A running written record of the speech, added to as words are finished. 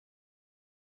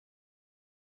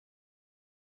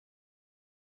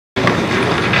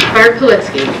Barb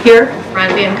Politsky. Here.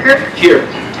 Ron Van Kirk. Here.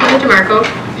 Tony DeMarco.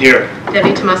 Here. Debbie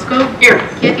Tomusco. Here.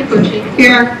 Kathy Pucci.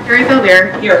 Here. Mary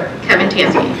Belbear. Here. Kevin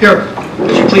Tansky. Here.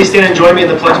 Would you please stand and join me in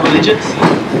the Pledge of Allegiance?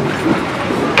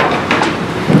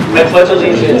 I pledge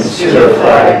allegiance to the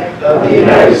flag of the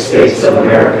United States of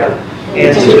America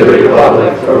and to the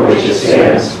republic for which it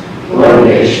stands, one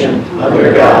nation,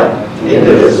 under God,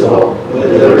 indivisible, with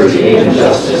liberty and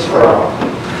justice for all.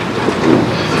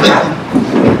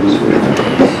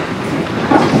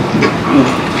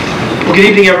 Well, good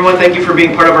evening, everyone. Thank you for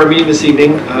being part of our meeting this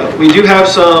evening. We do have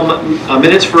some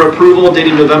minutes for approval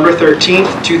dated November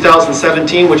 13th,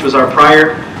 2017, which was our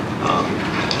prior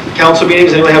council meeting.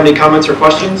 Does anyone have any comments or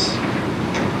questions?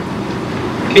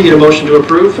 Okay, need a motion to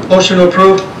approve? Motion to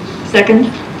approve. Second.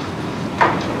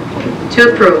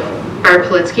 To approve, Barb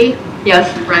Politsky. Yes.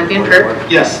 Ron Van Kirk.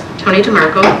 Yes. Tony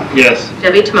DeMarco. Yes.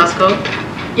 Debbie Tomusco.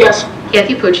 Yes.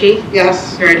 Kathy Pucci.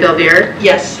 Yes. Mary Belbear.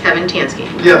 Yes. Kevin Tansky.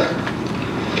 Yes.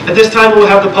 At this time, we'll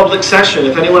have the public session.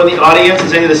 If anyone in the audience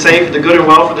has anything to say for the good and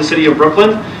well for the city of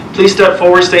Brooklyn, please step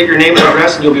forward, state your name and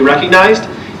address, and you'll be recognized.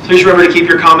 Please remember to keep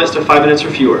your comments to 5 minutes or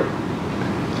fewer.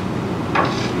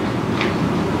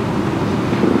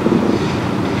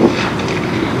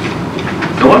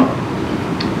 No one?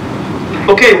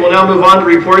 Okay, we'll now move on to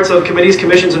reports of committees,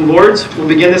 commissions, and boards. We'll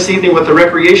begin this evening with the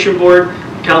Recreation Board.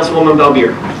 Councilwoman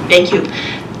Belbear. Thank you.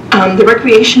 The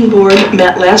Recreation Board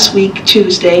met last week,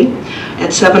 Tuesday,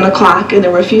 at 7 o'clock, and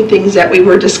there were a few things that we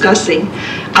were discussing,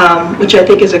 which I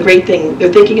think is a great thing.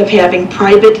 They're thinking of having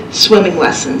private swimming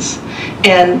lessons.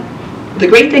 And the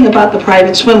great thing about the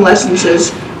private swim lessons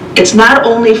is it's not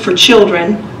only for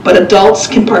children, but adults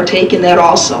can partake in that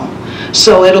also.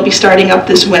 So it'll be starting up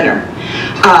this winter.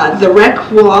 The rec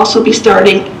will also be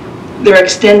starting their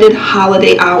extended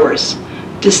holiday hours.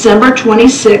 December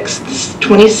 26th,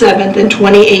 27th, and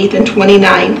 28th, and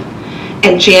 29th,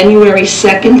 and January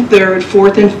 2nd, 3rd,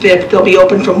 4th, and 5th, they'll be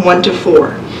open from 1 to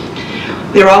 4.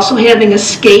 They're also having a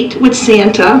Skate with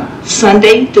Santa,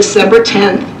 Sunday, December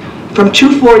 10th, from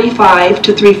 2:45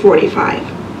 to 3:45.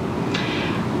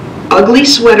 Ugly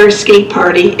Sweater Skate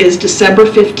Party is December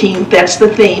 15th, that's the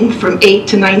theme, from 8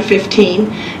 to 9:15,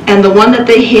 and the one that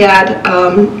they had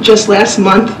just last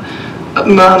month,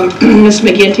 Ms.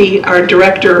 McGinty, our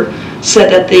director, said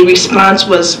that the response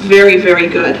was very, very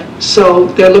good. So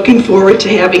they're looking forward to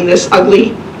having this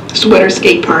Ugly Sweater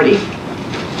Skate Party.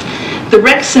 The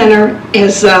Rec Center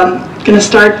is going to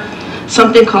start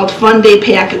something called Fun Day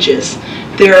Packages.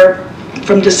 They're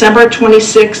from December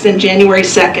 26th and January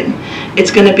 2nd. It's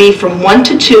going to be from 1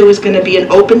 to 2 is going to be an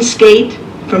open skate.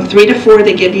 From 3 to 4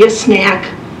 they give you a snack.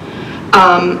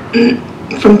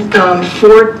 From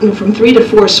 3 to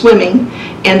 4 swimming,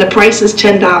 and the price is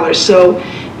 $10. So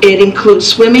it includes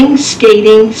swimming,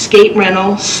 skating, skate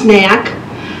rental, snack,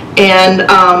 and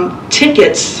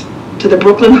tickets to the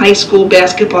Brooklyn High School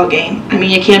basketball game. I mean,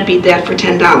 you can't beat that for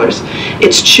 $10.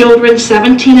 It's children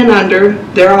 17 and under,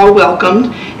 they're all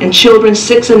welcomed, and children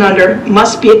 6 and under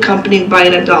must be accompanied by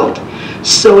an adult.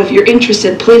 So if you're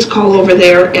interested, please call over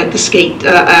there at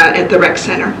the Rec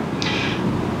Center.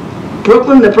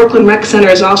 The Brooklyn Rec Center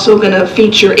is also going to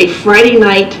feature a Friday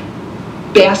night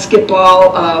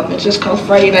basketball, it's just called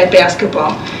Friday Night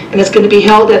Basketball, and it's going to be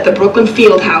held at the Brooklyn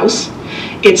Field House.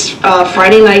 It's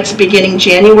Friday nights beginning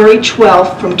January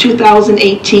 12th from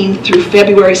 2018 through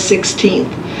February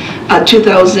 16th,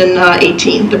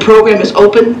 2018. The program is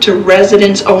open to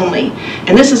residents only,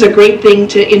 and this is a great thing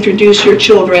to introduce your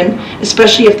children,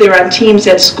 especially if they're on teams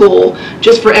at school,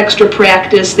 just for extra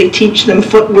practice. They teach them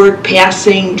footwork,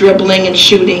 passing, dribbling, and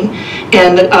shooting.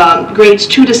 And grades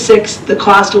 2 to 6, the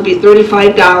cost will be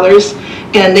 $35,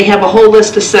 and they have a whole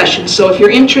list of sessions. So if you're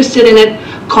interested in it,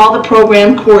 call the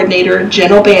program coordinator,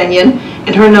 Jen O'Banion,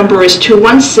 and her number is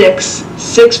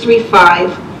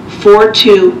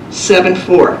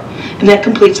 216-635-4274. And that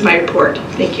completes my report.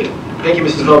 Thank you. Thank you,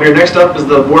 Mrs. Belbear. Next up is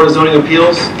the Board of Zoning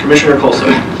Appeals, Commissioner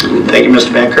Colson. Thank you,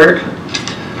 Mr. Van Kirk.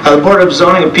 The Board of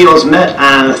Zoning Appeals met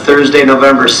on Thursday,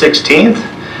 November 16th.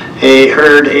 They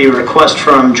heard a request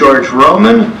from George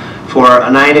Roman for a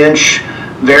 9-inch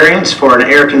variance for an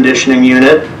air conditioning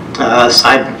unit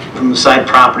from the side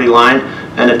property line,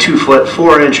 and a 2-foot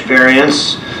 4-inch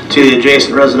variance to the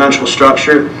adjacent residential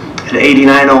structure at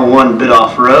 8901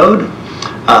 Bidoff Road.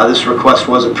 This request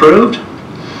was approved.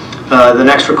 The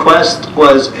next request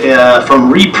was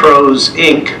from Repros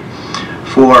Inc.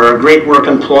 for Great Work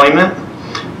Employment.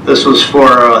 This was for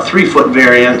a 3-foot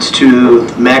variance to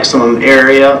the maximum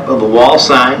area of a wall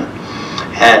sign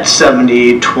at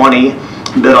 7020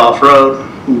 Bidoff Road,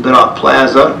 Bidoff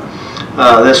Plaza.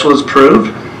 This was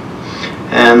approved.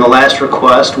 And the last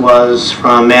request was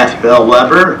from Matthew L.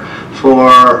 Weber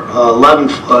for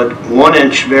 11-foot,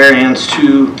 1-inch variance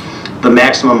to the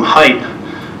maximum height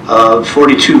of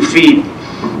 42 feet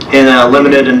in a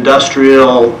limited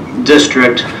industrial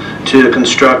district to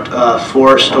construct a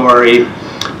 4-story,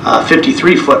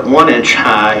 53-foot, 1-inch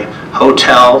high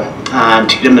hotel on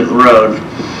Tiedemann Road.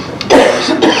 There's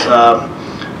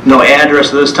no address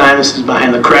this time. This is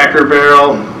behind the Cracker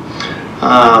Barrel.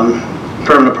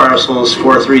 Permanent parcels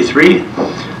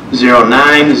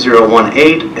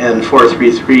 433-09018 and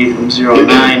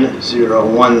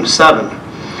 433-09017.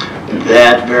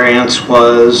 That variance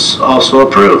was also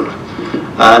approved.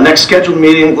 Next scheduled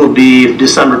meeting will be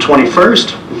December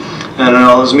 21st, and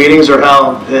all those meetings are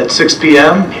held at 6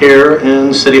 p.m. here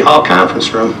in City Hall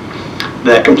Conference Room.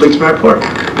 That completes my report.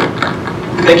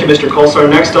 Thank you, Mr. Colsar.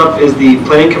 Next up is the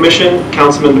Planning Commission,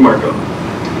 Councilman DeMarco.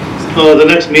 The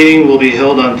next meeting will be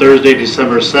held on Thursday,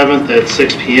 December 7th at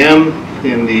 6 p.m.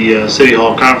 in the City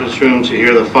Hall Conference Room to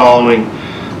hear the following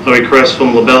request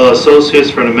from Labella Associates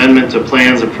for an amendment to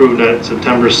plans approved at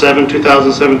September 7,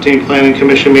 2017 Planning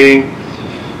Commission meeting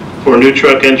for new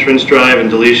truck entrance drive and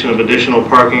deletion of additional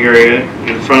parking area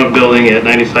in front of building at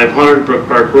 9500 Brook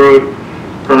Park Road,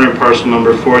 permanent parcel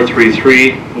number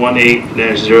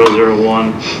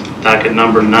 43318-001, docket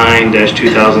number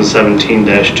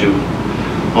 9-2017-2.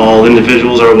 All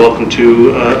individuals are welcome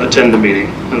to attend the meeting,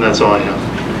 and that's all I have.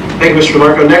 Thank you, Mr.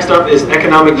 DeMarco. Next up is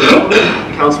Economic Development,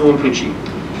 Councilwoman Pucci.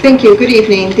 Thank you. Good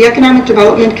evening. The Economic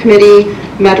Development Committee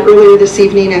met earlier this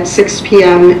evening at 6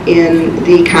 p.m. in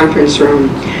the conference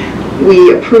room.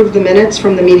 We approved the minutes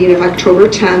from the meeting of October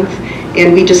 10th,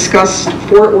 and we discussed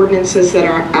 4 ordinances that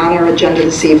are on our agenda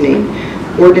this evening.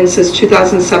 Ordinances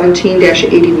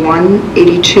 2017-81,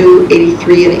 82,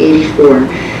 83, and 84.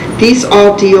 These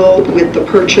all deal with the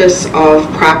purchase of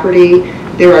property.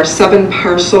 There are 7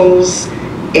 parcels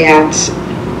at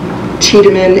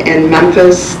Tiedemann and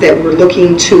Memphis that we're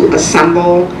looking to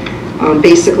assemble,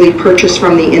 basically purchase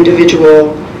from the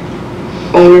individual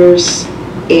owners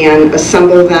and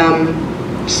assemble them,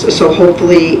 so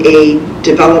hopefully a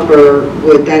developer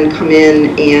would then come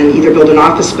in and either build an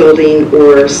office building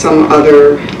or some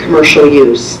other commercial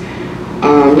use.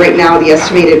 Right now, the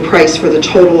estimated price for the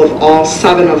total of all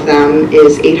 7 of them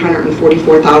is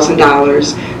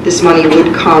 $844,000. This money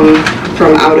would come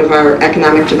from out of our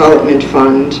Economic Development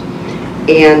Fund.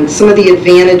 And some of the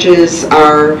advantages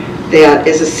are that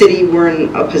as a city, we're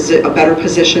in a better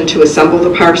position to assemble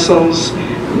the parcels.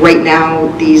 Right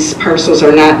now, these parcels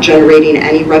are not generating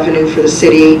any revenue for the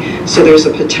city, so there's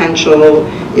a potential,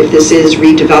 if this is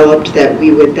redeveloped, that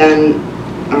we would then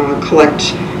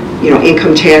collect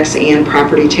income tax and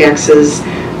property taxes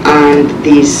on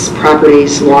these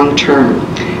properties long term.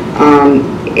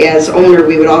 As owner,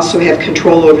 we would also have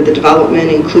control over the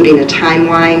development, including a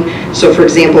timeline. So for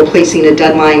example, placing a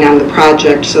deadline on the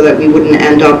project so that we wouldn't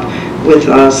end up with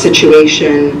a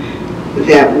situation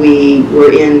that we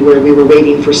were in where we were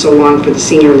waiting for so long for the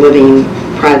senior living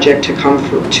project to come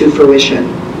to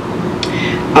fruition.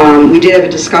 We did have a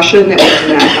discussion that we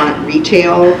do not want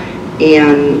retail,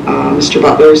 and Mr.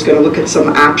 Butler is going to look at some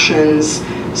options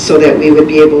so that we would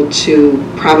be able to,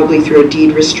 probably through a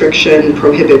deed restriction,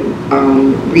 prohibit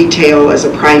retail as a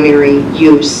primary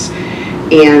use.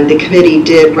 And the committee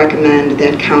did recommend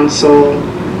that council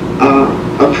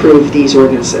approve these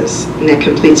ordinances. And that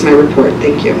completes my report.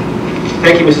 Thank you.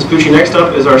 Thank you, Mrs. Pucci. Next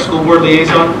up is our school board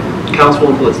liaison,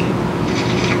 Councilwoman Politsky.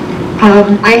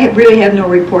 I really have no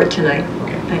report tonight.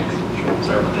 Okay. Thanks.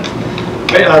 Sorry about that.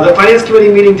 Okay, the Finance Committee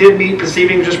meeting did meet this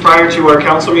evening just prior to our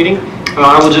council meeting.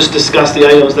 I will just discuss the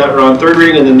items that were on third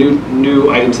reading and the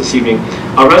new items this evening.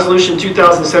 Resolution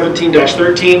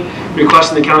 2017-13,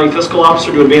 requesting the county fiscal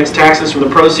officer to advance taxes from the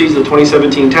proceeds of the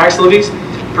 2017 tax levies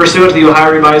pursuant to the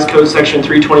Ohio Revised Code Section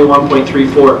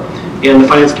 321.34. And the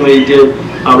Finance Committee did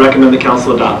recommend the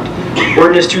council adopt.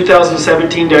 Ordinance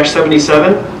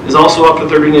 2017-77 is also up for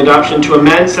third reading adoption to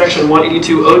amend Section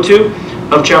 182.02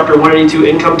 of Chapter 182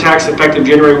 Income Tax effective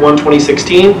January 1,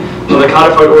 2016 of the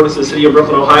Codified Ordinance of the City of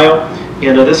Brooklyn, Ohio.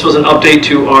 And this was an update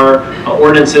to our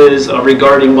ordinances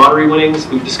regarding lottery winnings.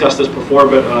 We've discussed this before,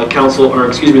 but the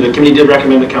committee did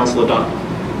recommend the council adopt.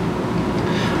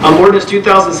 Ordinance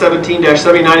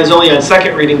 2017-79 is only on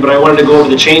second reading, but I wanted to go over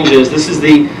the changes. This is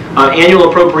the annual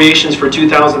appropriations for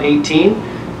 2018.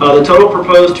 The total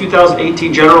proposed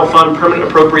 2018 general fund permanent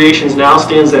appropriations now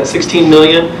stands at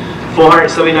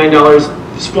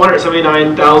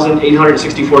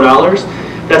 $479,864.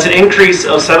 That's an increase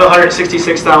of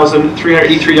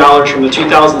 $766,383 from the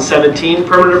 2017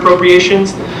 permanent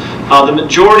appropriations. The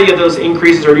majority of those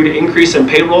increases are due to increase in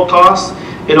payroll costs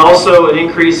and also an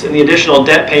increase in the additional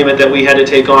debt payment that we had to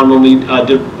take on when we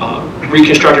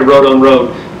reconstructed Road on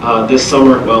Road. this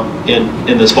summer, well,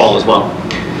 in this fall as well.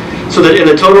 So that in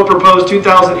the total proposed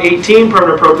 2018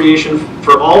 permanent appropriation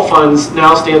for all funds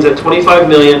now stands at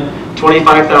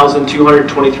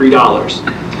 $25,025,223.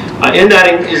 In that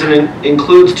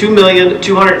includes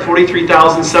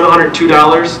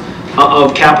 $2,243,702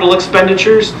 of capital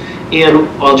expenditures, and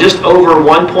just over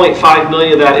 $1.5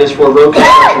 million of that is for road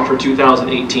construction for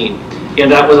 2018. And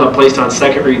that was placed on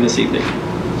second reading this evening.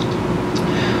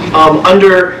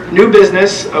 Under new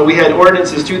business, we had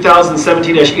ordinances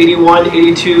 2017-81,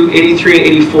 82, 83, and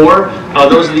 84.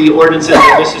 Those are the ordinances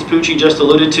that Mrs. Pucci just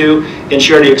alluded to, and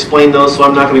she already explained those, so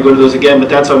I'm not going to go into those again, but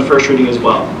that's on first reading as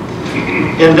well.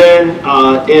 And then,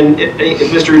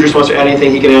 if Mr. Rudris wants to add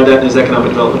anything, he can add that in his economic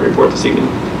development report this evening.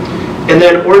 And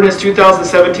then ordinance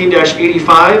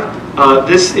 2017-85,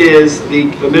 this is,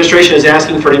 the administration is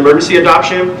asking for an emergency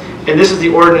adoption, and this is the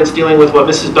ordinance dealing with what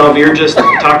Mrs. Belvier just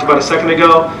talked about a second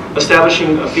ago,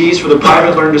 establishing fees for the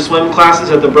private learn to swim classes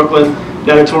at the Brooklyn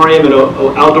Natatorium and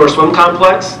Outdoor Swim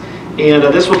Complex. And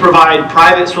this will provide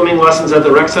private swimming lessons at the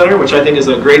rec center, which I think is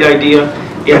a great idea.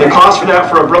 And the cost for that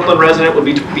for a Brooklyn resident will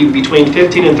be between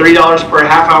 $15 and $30 per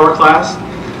half-hour class.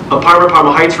 A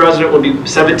Parma Heights resident will be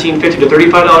 $17.50 to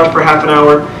 $35 per half an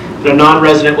hour, and a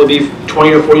non-resident will be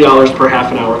 $20 to $40 per half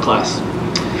an hour class.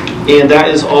 And that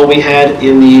is all we had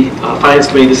in the Finance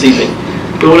Committee this evening.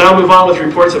 We will now move on with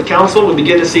reports of council. We'll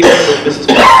begin this evening with Mrs.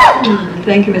 Pucci.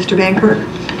 Thank you, Mr. Bankert.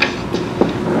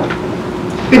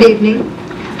 Good evening.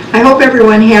 I hope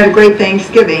everyone had a great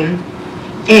Thanksgiving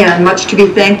and much to be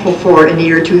thankful for in the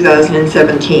year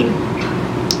 2017.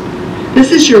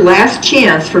 This is your last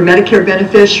chance for Medicare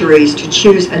beneficiaries to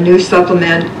choose a new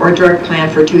supplement or drug plan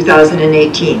for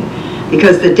 2018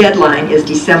 because the deadline is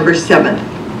December 7th.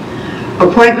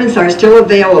 Appointments are still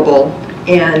available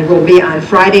and will be on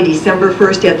Friday, December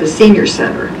 1st at the Senior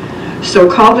Center. So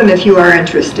call them if you are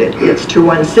interested. It's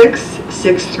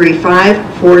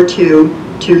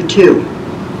 216-635-4222.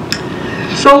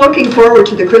 So looking forward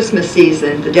to the Christmas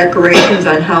season, the decorations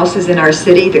on houses in our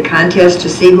city, the contest to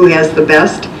see who has the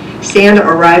best, Santa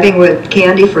arriving with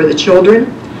candy for the children,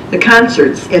 the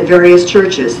concerts at various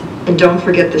churches, and don't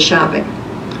forget the shopping.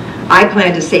 I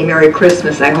plan to say Merry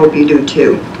Christmas. I hope you do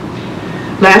too.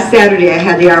 Last Saturday I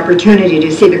had the opportunity to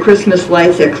see the Christmas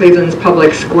lights at Cleveland's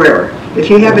Public Square. If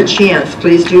you have a chance,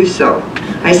 please do so.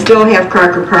 I still have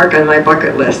Crocker Park on my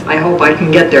bucket list. I hope I can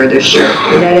get there this year.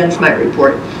 And that ends my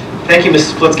report. Thank you,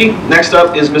 Mrs. Splitsky. Next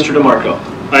up is Mr. DeMarco.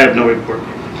 I have no report.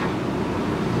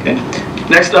 Okay.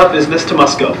 Next up is Ms.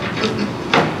 Tomusko.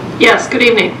 Yes, good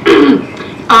evening.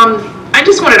 I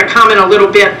just wanted to comment a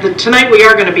little bit that tonight we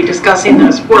are going to be discussing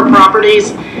those 4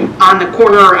 properties on the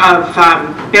corner of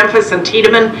Memphis and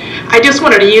Tiedemann. I just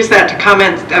wanted to use that to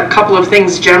comment a couple of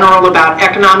things general about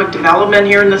economic development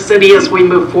here in the city as we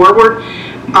move forward.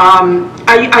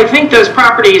 I think those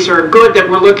properties are good that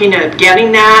we're looking at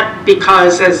getting that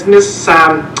because as Ms.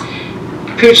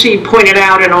 Pucci pointed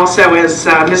out and also as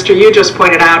Mr. Yu just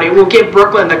pointed out, it will give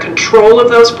Brooklyn the control of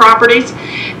those properties,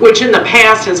 which in the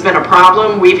past has been a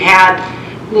problem. We've had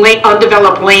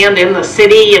undeveloped land in the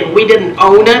city and we didn't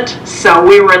own it, so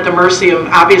we were at the mercy of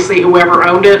obviously whoever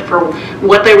owned it for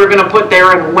what they were going to put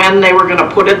there and when they were going to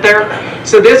put it there.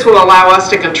 So this will allow us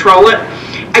to control it.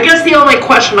 I guess the only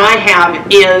question I have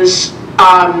is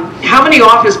how many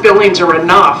office buildings are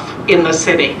enough in the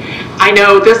city? I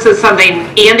know this is something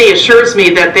Andy assures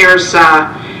me that there's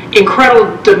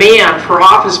incredible demand for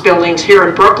office buildings here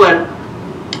in Brooklyn.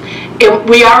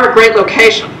 We are a great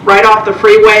location, right off the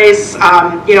freeways.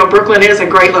 You know, Brooklyn is a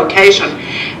great location.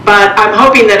 But I'm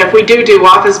hoping that if we do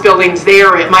office buildings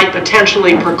there, it might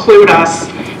potentially preclude us,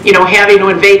 you know, having to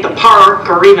invade the park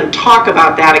or even talk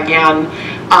about that again.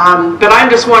 But I'm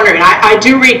just wondering, I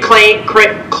do read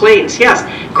Crane's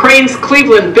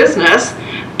Cleveland Business,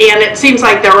 and it seems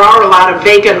like there are a lot of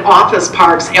vacant office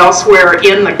parks elsewhere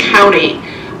in the county,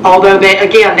 although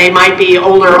they might be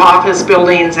older office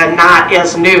buildings and not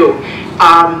as new.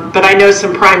 But I know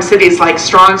some prime cities like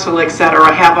Strongsville,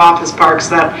 etc., have office parks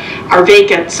that are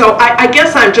vacant. So I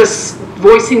guess I'm just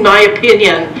voicing my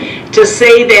opinion to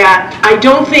say that I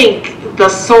don't think the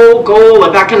sole goal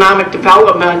of economic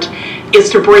development is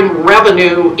to bring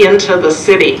revenue into the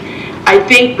city. I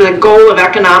think the goal of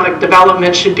economic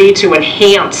development should be to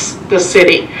enhance the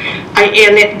city.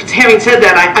 Having said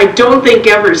that, I don't think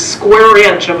every square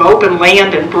inch of open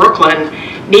land in Brooklyn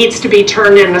needs to be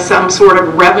turned into some sort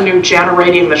of revenue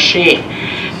generating machine.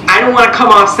 I don't want to come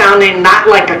off sounding not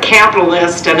like a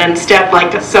capitalist and instead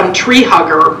like some tree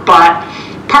hugger, but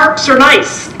parks are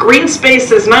nice, green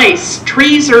space is nice,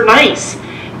 trees are nice.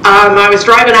 I was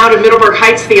driving out in Middleburg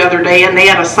Heights the other day and they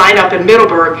had a sign up in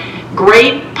Middleburg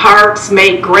Great parks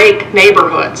make great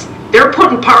neighborhoods. They're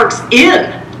putting parks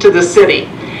in to the city.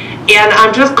 And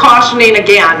I'm just cautioning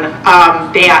again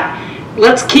that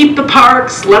let's keep the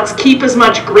parks, let's keep as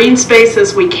much green space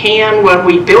as we can. When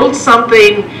we build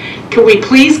something, can we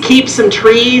please keep some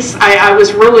trees? I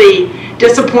was really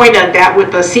disappointed that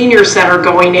with the senior center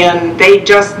going in, they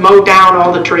just mowed down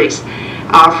all the trees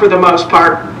for the most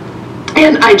part.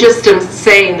 And I just am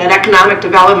saying that economic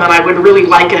development, I would really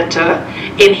like it to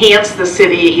enhance the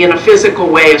city in a physical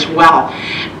way as well.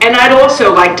 And I'd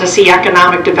also like to see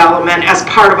economic development as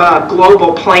part of a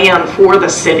global plan for the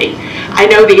city. I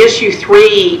know the issue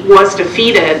 3 was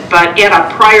defeated, but at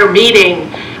a prior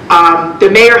meeting, the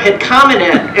mayor had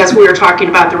commented, as we were talking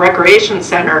about the recreation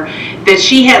center, that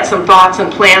she had some thoughts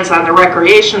and plans on the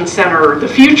recreation center, the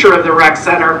future of the rec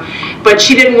center, but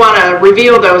she didn't want to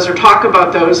reveal those or talk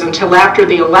about those until after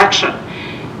the election.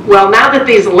 Well, now that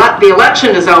the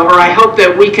election is over, I hope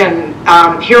that we can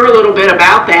hear a little bit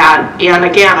about that. And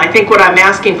again, I think what I'm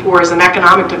asking for is an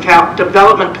economic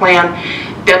development plan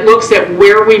that looks at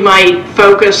where we might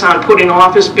focus on putting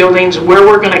office buildings, where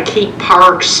we're going to keep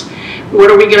parks, what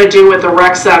are we going to do with the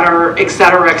rec center, et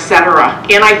cetera, et cetera.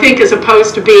 And I think as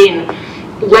opposed to being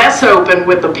less open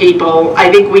with the people,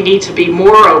 I think we need to be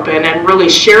more open and really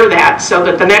share that so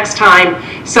that the next time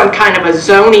some kind of a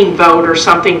zoning vote or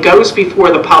something goes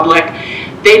before the public,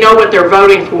 they know what they're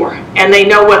voting for, and they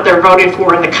know what they're voting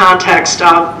for in the context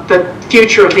of the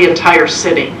future of the entire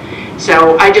city.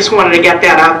 So I just wanted to get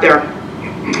that out there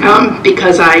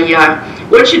because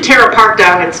once you tear a park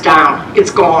down, it's down, it's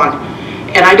gone.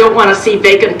 And I don't want to see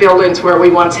vacant buildings where we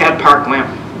once had parkland.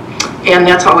 And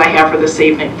that's all I have for this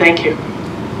evening. Thank you.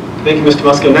 Thank you, Mr.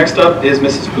 Musko. Next up is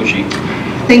Mrs. Pucci.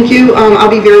 Thank you. I'll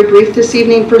be very brief this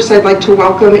evening. First, I'd like to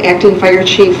welcome Acting Fire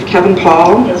Chief Kevin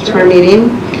Paul to our meeting.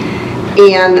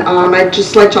 And I'd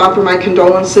just like to offer my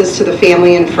condolences to the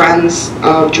family and friends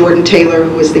of Jordan Taylor,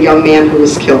 who was the young man who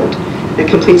was killed. That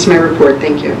completes my report.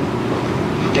 Thank you.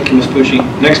 Thank you, Ms.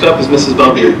 Pucci. Next up is Mrs.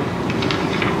 Belvier.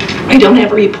 I don't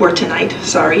have a report tonight,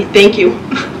 sorry. Thank you.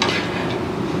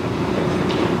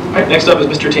 All right, next up is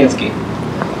Mr. Tansky.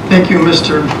 Thank you,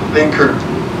 Mr. Banker.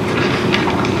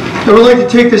 I would like to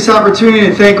take this opportunity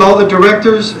to thank all the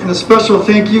directors and a special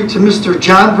thank you to Mr.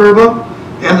 John Verba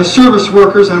and the service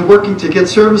workers on working to get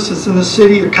services in the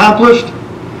city accomplished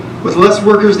with less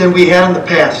workers than we had in the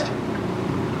past.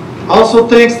 Also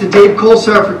thanks to Dave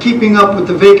Colsar for keeping up with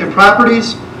the vacant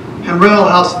properties and rental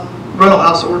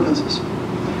house ordinances.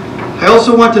 I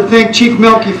also want to thank Chief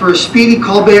Melke for his speedy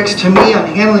callbacks to me on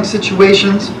handling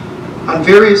situations on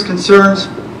various concerns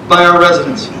by our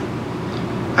residents.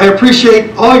 I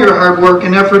appreciate all your hard work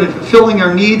and effort in fulfilling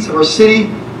our needs of our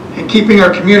city and keeping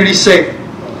our community safe.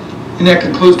 And that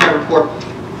concludes my report.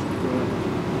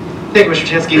 Thank you, Mr.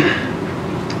 Tansky.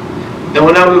 And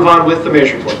we'll now move on with the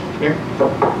mayor's report. Mayor?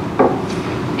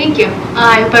 Thank you.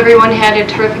 I hope everyone had a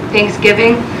terrific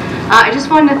Thanksgiving. I just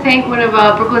wanted to thank one of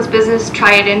Brooklyn's business,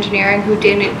 Triad Engineering, who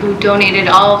donated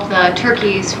all of the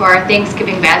turkeys for our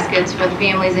Thanksgiving baskets for the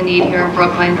families in need here in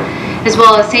Brooklyn, as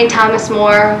well as St. Thomas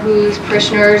More, whose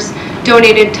parishioners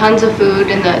donated tons of food,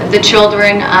 and the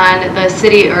children on the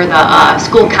city or the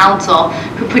school council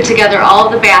who put together all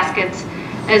of the baskets,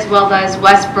 as well as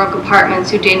Westbrook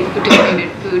Apartments who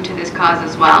donated food to this cause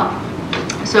as well.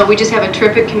 So we just have a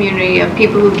terrific community of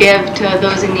people who give to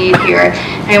those in need here,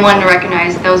 and I wanted to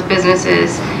recognize those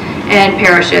businesses and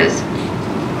parishes.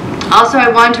 Also, I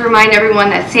want to remind everyone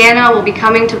that Santa will be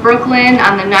coming to Brooklyn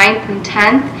on the 9th and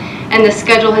 10th, and the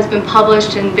schedule has been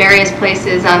published in various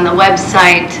places on the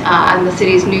website, on the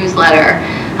city's newsletter.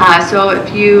 So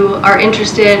if you are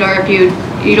interested, or if you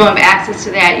don't have access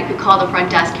to that, you could call the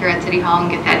front desk here at City Hall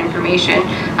and get that information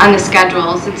on the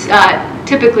schedules. It's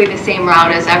typically the same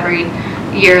route as every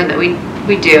year that we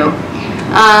do.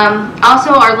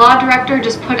 Also, our law director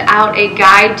just put out a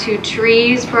guide to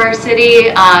trees for our city.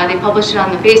 They published it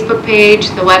on the Facebook page,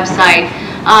 the website.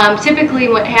 Typically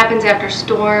what happens after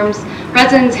storms,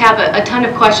 residents have a ton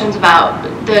of questions about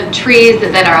the trees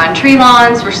that are on tree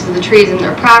lawns versus the trees in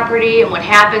their property, and what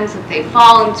happens if they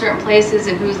fall in certain places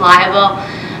and who's liable.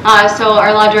 So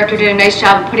our law director did a nice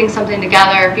job of putting something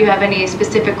together. If you have any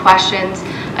specific questions,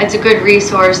 it's a good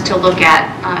resource to look at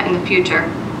in the future.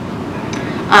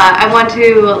 I want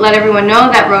to let everyone know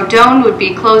that Rodone would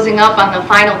be closing up on the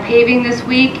final paving this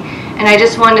week, and I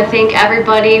just want to thank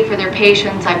everybody for their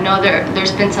patience. I know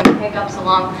there's been some hiccups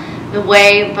along the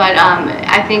way, but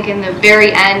I think in the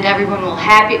very end everyone will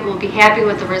be happy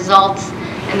with the results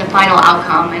and the final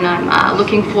outcome, and I'm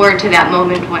looking forward to that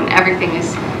moment when everything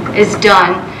is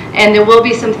done. And there will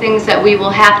be some things that we will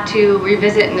have to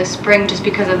revisit in the spring just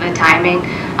because of the timing,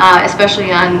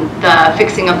 especially on the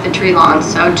fixing of the tree lawns.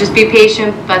 So just be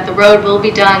patient, but the road will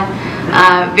be done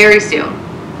very soon.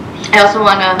 I also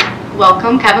want to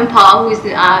welcome Kevin Paul, who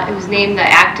was named the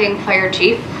acting fire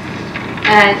chief.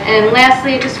 And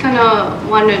lastly, I just kind of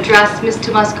want to address Ms.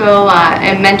 Tomusko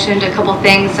and mentioned a couple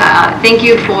things. Thank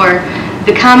you for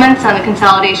the comments on the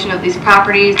consolidation of these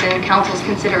properties and council's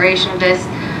consideration of this.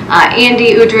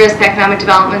 Andy Udris, the Economic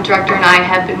Development Director, and I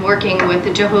have been working with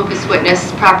the Jehovah's Witness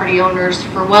property owners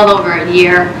for well over a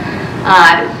year.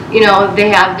 You know, they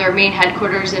have their main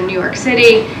headquarters in New York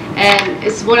City, and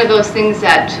it's one of those things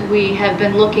that we have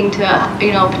been looking to,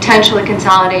 you know, potentially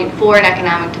consolidate for an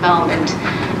economic development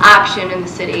option in the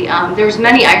city. There's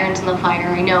many irons in the fire.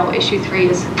 I know issue 3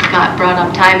 has got brought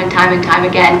up time and time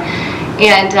again.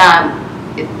 And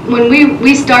when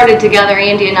we started together,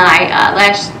 Andy and I,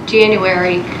 last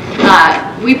January,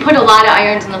 we put a lot of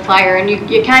irons in the fire, and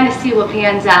you kind of see what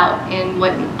pans out and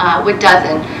what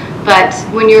doesn't. But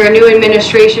when you're a new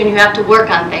administration, you have to work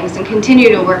on things and continue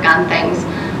to work on things.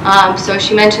 So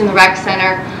she mentioned the rec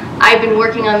center. I've been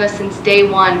working on this since day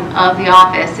 1 of the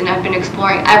office, and I've been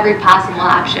exploring every possible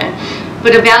option.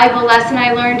 But a valuable lesson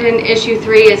I learned in issue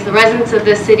 3 is the residents of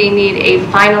this city need a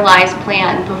finalized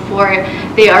plan before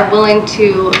they are willing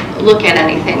to look at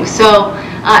anything. So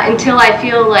until I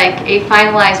feel like a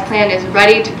finalized plan is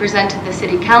ready to present to the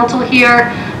city council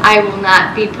here, I will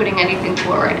not be putting anything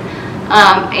forward.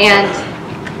 And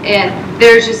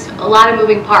there's just a lot of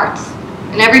moving parts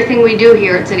in everything we do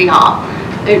here at City Hall.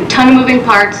 There are a ton of moving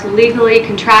parts legally,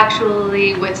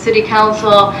 contractually, with City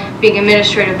Council being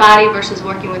administrative body versus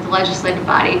working with the legislative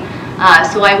body.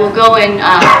 So I will go in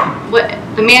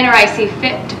the manner I see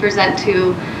fit to present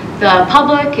to the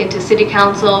public and to City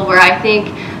Council, where I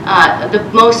think the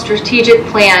most strategic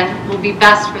plan will be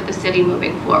best for the city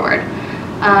moving forward.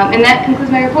 And that concludes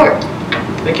my report.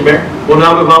 Thank you, Mayor. We'll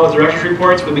now move on with director's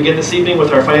reports. We begin this evening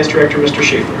with our Finance Director, Mr.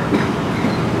 Schaefer.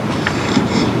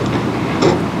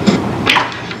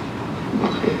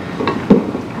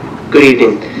 Good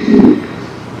evening.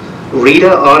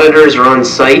 RITA auditors are on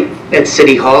site at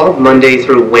City Hall Monday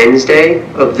through Wednesday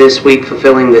of this week,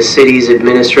 fulfilling the city's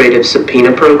administrative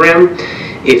subpoena program.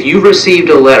 If you received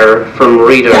a letter from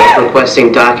RITA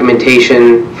requesting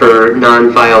documentation for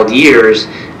non-filed years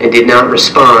and did not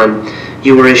respond,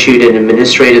 you were issued an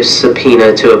administrative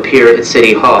subpoena to appear at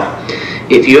City Hall.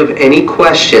 If you have any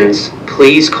questions,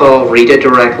 please call RITA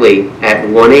directly at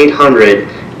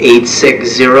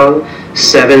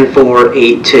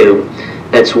 1-800-860-7482.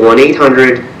 That's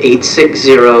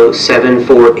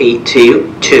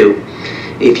 1-800-860-7482.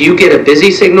 If you get a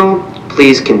busy signal,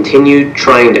 please continue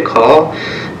trying to call.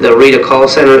 The RITA call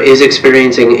center is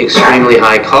experiencing extremely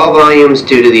high call volumes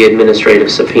due to the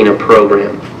administrative subpoena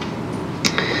program.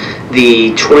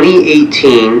 The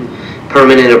 2018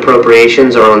 permanent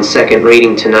appropriations are on second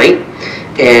reading tonight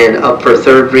and up for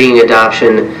third reading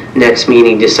adoption next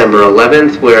meeting, December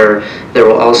 11th, where there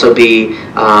will also be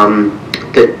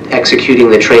executing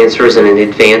the transfers and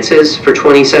advances for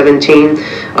 2017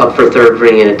 up for third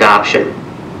reading and adoption.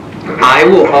 I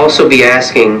will also be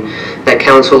asking that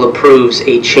Council approves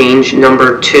a change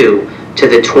number 2 to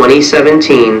the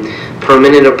 2017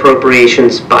 permanent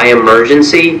appropriations by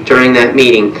emergency during that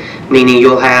meeting, meaning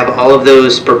you'll have all of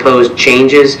those proposed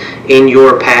changes in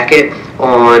your packet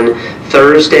on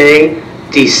Thursday,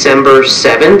 December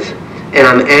 7th. And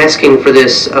I'm asking for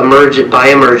this by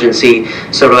emergency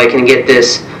so that I can get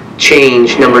this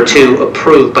change number 2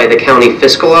 approved by the county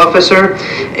fiscal officer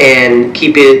and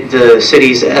keep the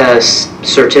city's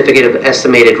certificate of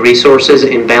estimated resources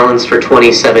in balance for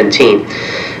 2017.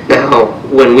 Now,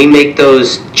 when we make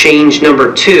those change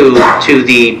number 2 to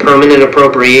the permanent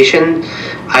appropriation,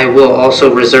 I will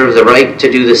also reserve the right to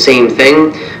do the same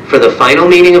thing for the final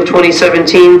meeting of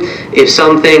 2017. If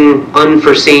something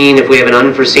unforeseen, if we have an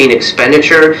unforeseen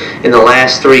expenditure in the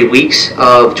last 3 weeks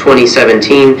of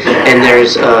 2017 and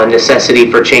there's a necessity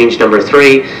for change number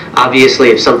 3,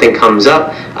 obviously if something comes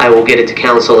up, I will get it to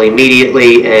council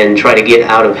immediately and try to get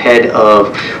out ahead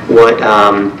of what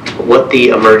the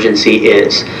emergency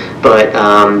is. But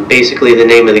basically the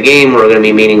name of the game, we're going to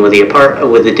be meeting with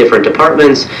the different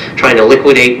departments, trying to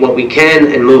liquidate what we can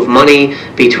and move money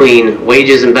between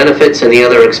wages and benefits and the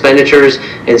other expenditures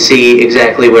and see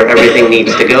exactly where everything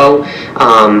needs to go.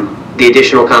 The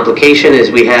additional complication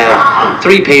is we have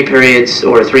 3 pay periods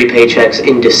or 3 paychecks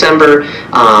in December,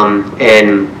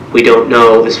 and we don't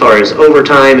know as far as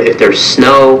overtime if there's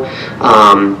snow,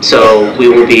 so we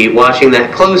will be watching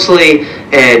that closely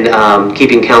and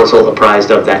keeping council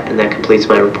apprised of that, and that completes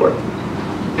my report.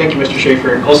 Thank you, Mr.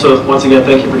 Schaefer. Also, once again,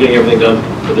 thank you for getting everything done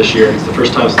for this year. It's the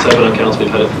first time since I've been on council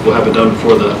we'll have it done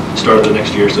before the start of the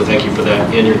next year, so thank you for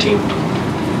that and your team.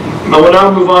 I will now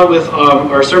move on with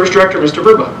our service director, Mr.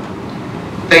 Verba.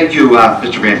 Thank you,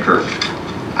 Mr. Van Kirk.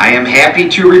 I am happy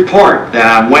to report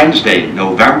that on Wednesday,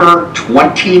 November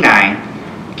 29,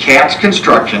 Katz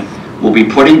Construction will be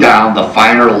putting down the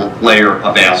final layer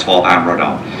of asphalt on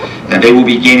Rodone, and they will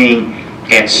be beginning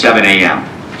at 7 a.m.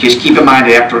 Just keep in mind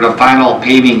that after the final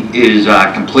paving is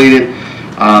completed,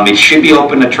 it should be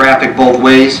open to traffic both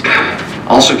ways.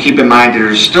 Also keep in mind that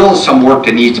there's still some work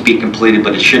that needs to be completed,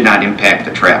 but it should not impact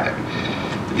the traffic.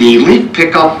 The leaf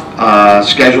pickup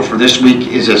schedule for this week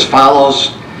is as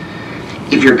follows.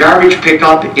 If your garbage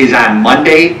pickup is on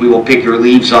Monday, we will pick your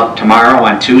leaves up tomorrow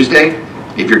on Tuesday.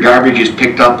 If your garbage is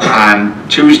picked up on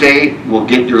Tuesday, we'll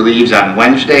get your leaves on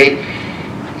Wednesday.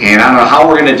 And I don't know how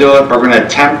we're going to do it, but we're going to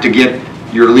attempt to get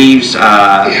your leaves.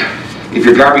 If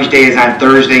your garbage day is on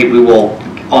Thursday, we will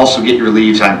also get your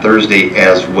leaves on Thursday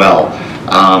as well.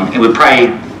 And we'll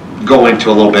probably go into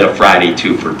a little bit of Friday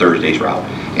too for Thursday's route.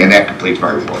 And that completes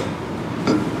my report.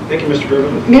 Thank you, Mr.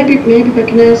 Verba. Maybe I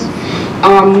can ask.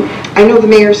 I know the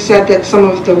mayor said that some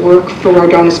of the work for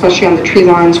Rodone, especially on the tree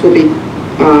lines, will be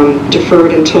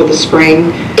deferred until the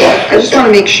spring. I just want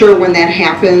to make sure when that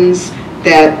happens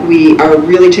that we are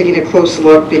really taking a close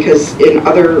look, because in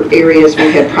other areas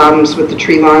we've had problems with the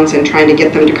tree lawns and trying to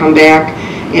get them to come back,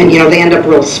 and they end up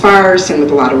real sparse and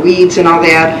with a lot of weeds and all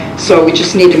that. So we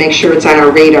just need to make sure it's on our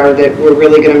radar that we're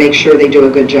really going to make sure they do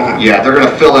a good job. Yeah, they're going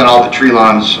to fill in all the tree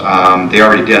lawns. They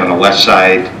already did on the west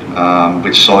side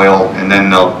with soil, and then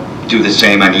they'll do the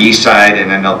same on the east side, and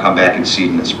then they'll come back and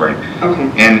seed in the spring. Okay.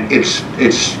 And it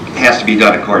has to be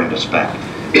done according to spec.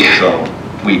 So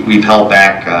we've held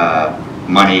back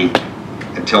money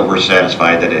until we're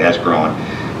satisfied that it has grown.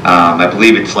 I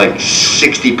believe it's like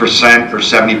 60% or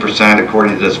 70%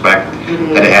 according to the spec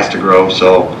that it has to grow.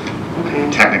 So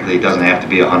technically it doesn't have to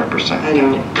be 100%. I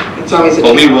know. It's always a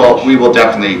challenge. But we will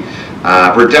definitely,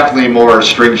 we're definitely more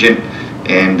stringent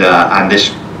and on this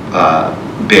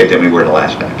bid than we were the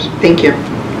last times. Thank you.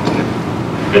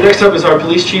 And next up is our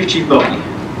police chief, Chief Melky.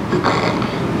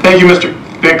 Thank you, Mr.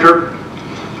 Van Kirk.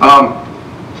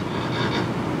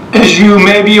 As you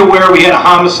may be aware, we had a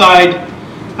homicide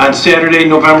on Saturday,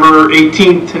 November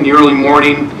 18th in the early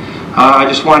morning. I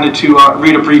just wanted to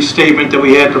read a brief statement that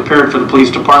we had prepared for the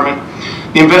police department.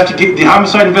 The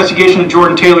homicide investigation of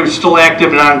Jordan Taylor is still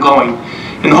active and ongoing.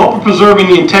 In the hope of preserving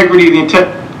the integrity of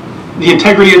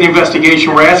the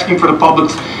investigation, we're asking for the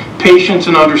public's patience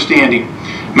and understanding.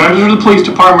 Members of the police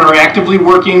department are actively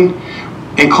working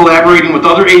and collaborating with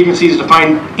other agencies to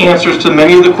find answers to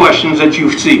many of the questions that you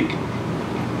seek.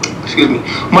 Excuse me.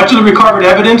 Much of the recovered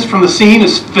evidence from the scene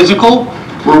is physical.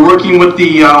 We're working with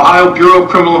the Ohio Bureau of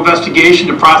Criminal Investigation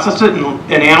to process it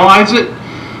and analyze it.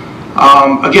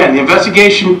 Again, the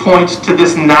investigation points to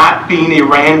this not being a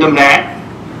random act.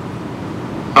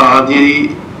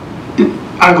 The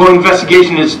ongoing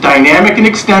investigation is dynamic and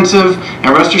extensive,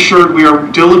 and rest assured we are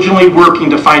diligently working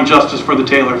to find justice for the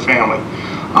Taylor family.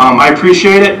 I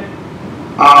appreciate it.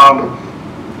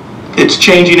 It's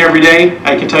changing every day,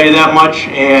 I can tell you that much,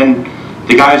 and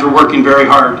the guys are working very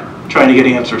hard trying to get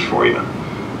answers for you.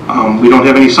 We don't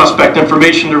have any suspect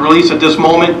information to release at this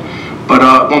moment,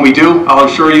 but when we do, I'll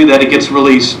assure you that it gets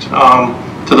released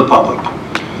to the public.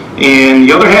 And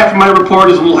the other half of my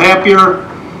report is a little happier.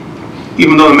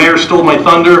 Even though the mayor stole my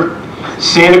thunder,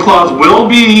 Santa Claus will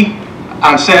be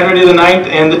on Saturday the 9th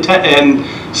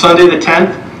and Sunday the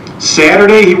 10th.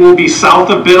 Saturday he will be south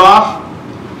of Bidoff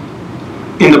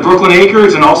in the Brooklyn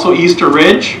Acres and also Easter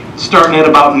Ridge, starting at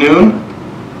about noon.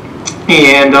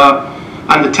 And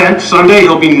on the 10th, Sunday,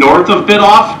 he'll be north of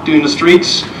Bidoff, doing the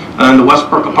streets and the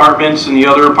Westbrook Apartments and the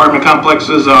other apartment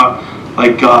complexes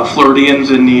like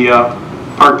Floridians and the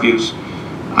Parkviews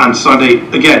on Sunday,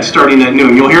 again, starting at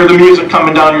noon. You'll hear the music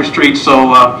coming down your street,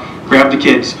 so grab the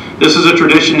kids. This is a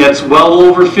tradition that's well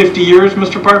over 50 years,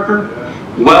 Mr. Parker.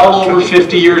 Well over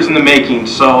 50 years in the making.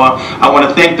 So I want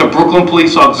to thank the Brooklyn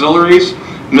Police Auxiliaries,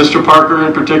 Mr. Parker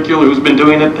in particular, who's been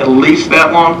doing it at least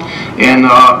that long, and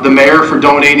the mayor for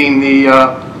donating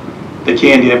the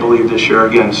candy, I believe, this year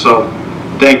again. So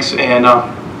thanks, and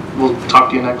we'll talk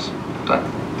to you next time.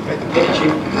 Thank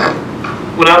you, Chief.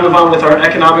 We'll now move on with our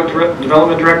Economic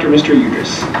Development Director, Mr.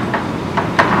 Udris.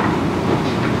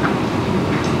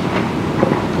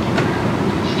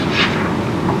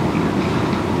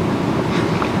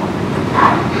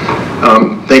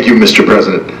 Thank you, Mr.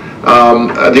 President.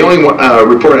 The only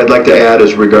report I'd like to add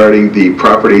is regarding the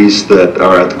properties that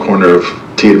are at the corner of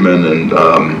Tiedemann and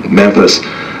Memphis.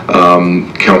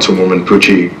 Councilwoman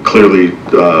Pucci clearly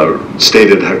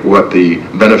stated what the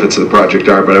benefits of the project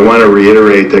are, but I want to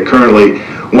reiterate that currently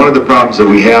one of the problems that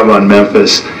we have on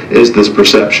Memphis is this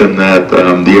perception that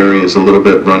the area is a little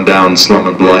bit run down, slum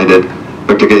and blighted,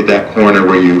 particularly that corner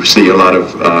where you see a lot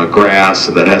of grass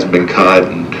that hasn't been cut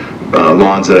and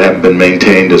lawns that haven't been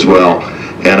maintained as well.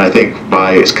 And I think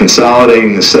by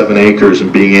consolidating the 7 acres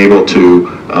and being able to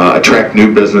attract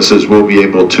new businesses, we'll be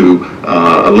able to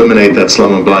eliminate that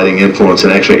slum and blighting influence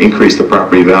and actually increase the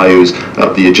property values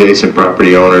of the adjacent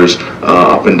property owners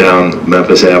up and down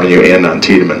Memphis Avenue and on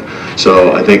Tiedemann.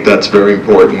 So I think that's very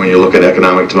important when you look at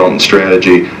economic development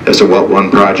strategy as to what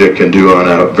one project can do on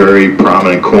a very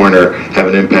prominent corner, have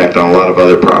an impact on a lot of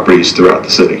other properties throughout the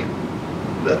city.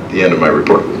 That's the end of my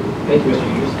report. Thank you, Mr.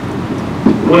 Hughes.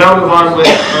 We'll now move on with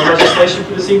legislation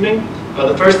for this evening.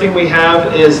 The first thing we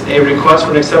have is a request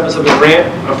for an acceptance of a grant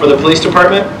for the police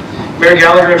department. Mayor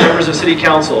Gallagher and members of City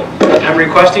Council, I'm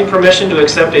requesting permission to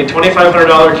accept a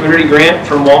 $2,500 community grant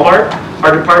from Walmart.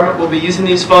 Our department will be using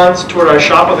these funds toward our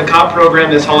Shop with a Cop program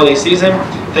this holiday season.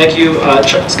 Thank you,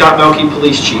 Scott Melke,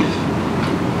 Police Chief.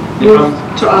 Move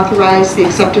to authorize the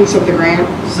acceptance of the grant.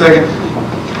 Second.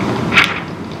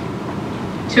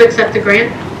 To accept the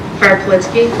grant, Barb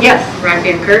Politzky? Yes. Ron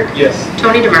Van Kirk? Yes.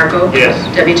 Tony DeMarco? Yes.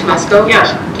 Debbie Tomusko?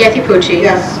 Yes. Kathy Pucci?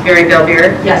 Yes. Mary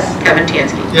Bellbeer? Yes. Kevin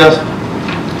Tansky? Yes.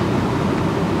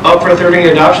 Up for third reading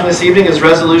and adoption this evening is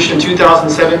Resolution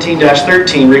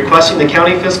 2017-13, requesting the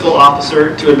county fiscal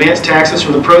officer to advance taxes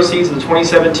from the proceeds of the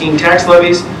 2017 tax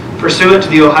levies pursuant to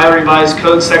the Ohio Revised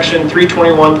Code Section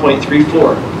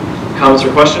 321.34. Comments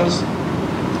or questions?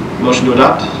 Motion to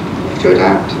adopt? To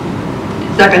adopt.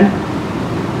 Second.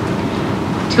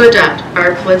 To adopt,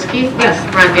 Barb Politzky? Yes.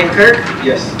 Ron Van Kirk?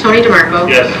 Yes. Tony DeMarco?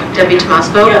 Yes. Debbie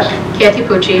Tomusko? Yes. Kathy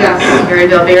Pucci? Yes. Mary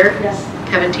Bellbeer? Yes.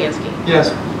 Kevin Tansky?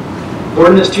 Yes.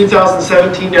 Ordinance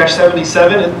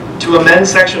 2017-77 to amend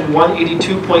Section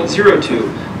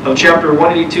 182.02 of Chapter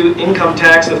 182 Income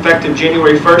Tax effective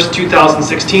January 1st,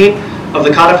 2016 of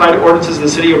the Codified Ordinances of the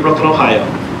City of Brooklyn, Ohio.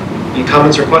 Any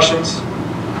comments or questions?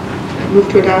 Move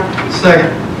to adopt. Second.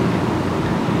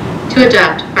 To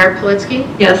adopt, Barb Politzky?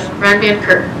 Yes. Ron Van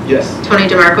Kirk? Yes. Tony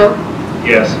DeMarco?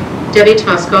 Yes. Debbie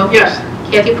Tomusko? Yes.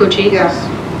 Kathy Pucci? Yes.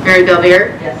 Mary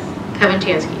Bellbeer? Yes. Kevin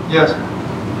Tansky? Yes.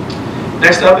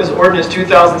 Next up is Ordinance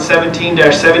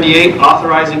 2017-78,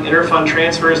 authorizing interfund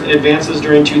transfers and advances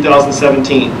during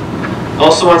 2017.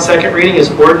 Also on second reading is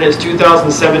Ordinance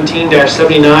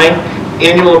 2017-79,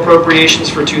 annual appropriations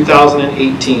for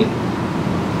 2018.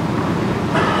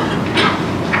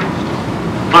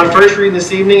 On first reading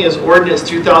this evening is Ordinance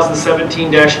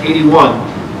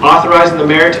 2017-81, authorizing the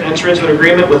mayor to enter into an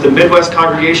agreement with the Midwest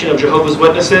Congregation of Jehovah's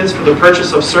Witnesses for the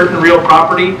purchase of certain real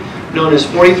property known as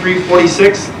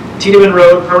 4346 Tiedemann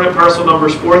Road, permanent parcel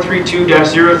numbers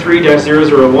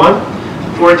 432-03-001,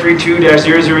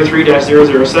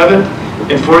 432-003-007,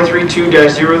 and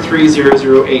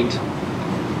 432-03008.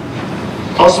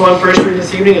 Also on first reading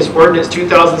this evening is Ordinance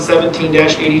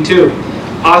 2017-82,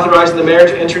 authorizing the mayor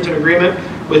to enter into an agreement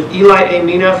with Eli A.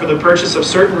 Mina for the purchase of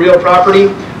certain real property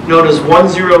known as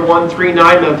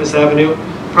 10139 Memphis Avenue,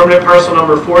 permanent parcel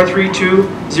number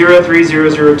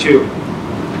 432-03002.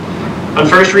 On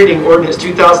first reading, Ordinance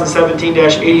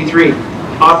 2017-83,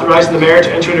 authorizing the mayor to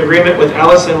enter an agreement with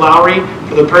Allison Lowry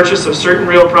for the purchase of certain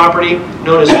real property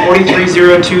known as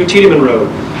 4302 Tiedemann Road,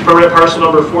 permanent parcel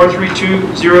number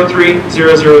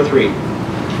 432-03003.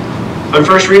 On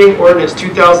first reading, Ordinance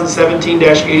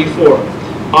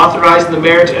 2017-84, authorizing the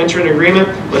mayor to enter an agreement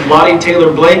with Lottie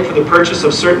Taylor Blake for the purchase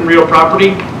of certain real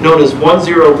property known as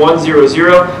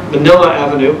 10100 Manila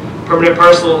Avenue, permanent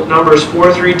parcel numbers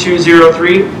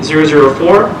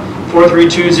 432-03004,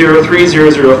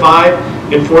 432-03005,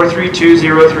 and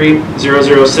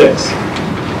 432-03006.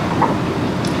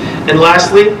 And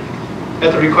lastly,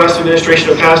 at the request of administration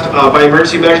to pass by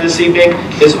emergency measure this evening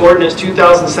is Ordinance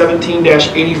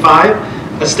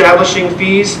 2017-85, establishing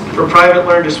fees for private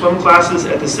learn-to-swim classes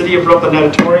at the City of Brooklyn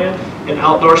Natatorium and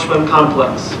Outdoor Swim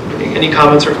Complex. Any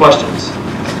comments or questions?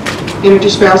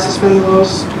 Introduce by all, suspend the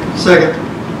rules. Second.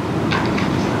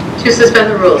 To suspend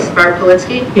the rules, Barb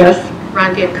Politzky? Yes.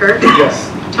 Ron Van Kirk? Yes.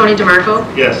 Tony DeMarco?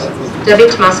 Yes. Debbie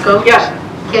Tomusko? Yes.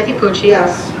 Kathy Pucci?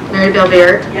 Yes. Mary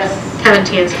Bellbeer? Yes. Kevin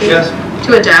Tansky? Yes.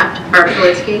 To adopt, Barb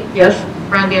Politzky? Yes.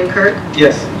 Ron Van Kirk?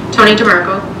 Yes. Tony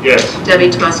DeMarco? Yes.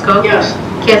 Debbie Tomusko? Yes.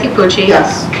 Kathy Pucci?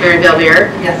 Yes. Mary Bellbeer?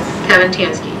 Yes. Kevin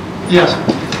Tansky? Yes.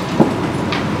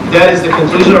 That is the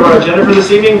conclusion of our agenda for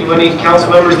this evening. Do any council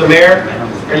members, the mayor,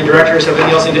 or any directors have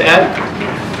anything else need to add?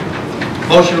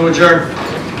 Motion to adjourn.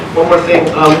 One more thing.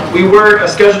 We were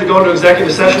scheduled to go into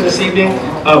executive session this evening,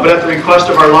 but at the request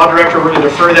of our law director, we're going to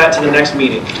defer that to the next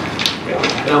meeting.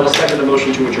 And I will second the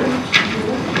motion to adjourn.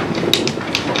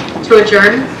 To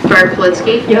adjourn, Barb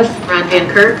Politzky? Yes. Ron Van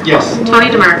Kirk? Yes. Tony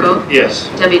DeMarco? Yes.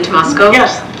 Debbie Tomusko?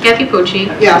 Yes. Kathy Pucci?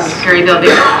 Yes. Mary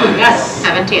Bellbeer? Yes.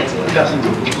 Evan Tansky? Yes.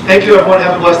 Thank you, everyone.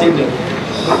 Have a blessed evening.